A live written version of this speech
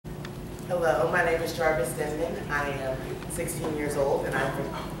Hello, my name is Jarvis Denman. I am 16 years old and I'm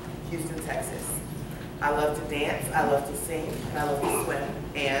from Houston, Texas. I love to dance, I love to sing, and I love to swim.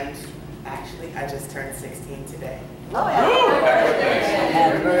 And actually, I just turned 16 today. Oh, yeah.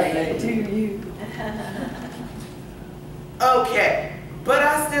 Happy birthday to you. Okay, but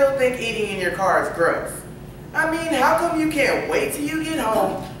I still think eating in your car is gross. I mean, how come you can't wait till you get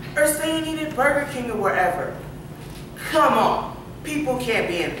home or stay and eat at Burger King or wherever? Come on, people can't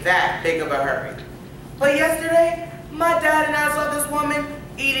be in that big of a hurry. But yesterday, my dad and I saw this woman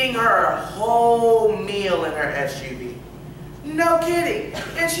eating her whole meal in her SUV. No kidding.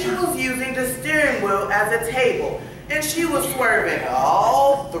 And she was using the steering wheel as a table. And she was swerving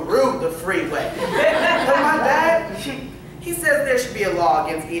all through the freeway. But my dad, he says there should be a law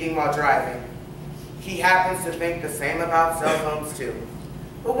against eating while driving. He happens to think the same about cell phones too.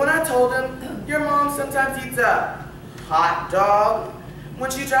 But when I told him, your mom sometimes eats a hot dog when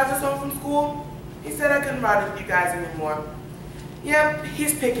she drives us home from school, he said I couldn't ride with you guys anymore. Yep,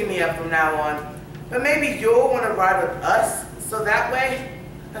 he's picking me up from now on. But maybe you'll want to ride with us, so that way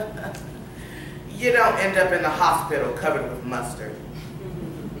you don't end up in the hospital covered with mustard.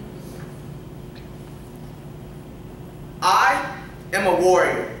 I am a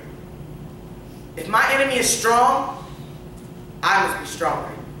warrior. If my enemy is strong, I must be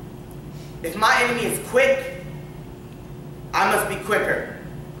stronger. If my enemy is quick, I must be quicker.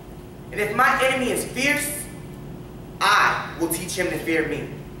 And if my enemy is fierce, I will teach him to fear me.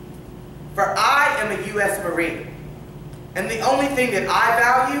 For I am a U.S. Marine, and the only thing that I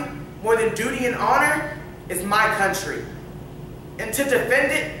value more than duty and honor is my country. And to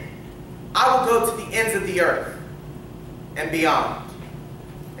defend it, I will go to the ends of the earth and beyond.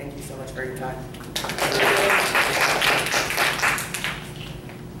 Thank you so much for your time.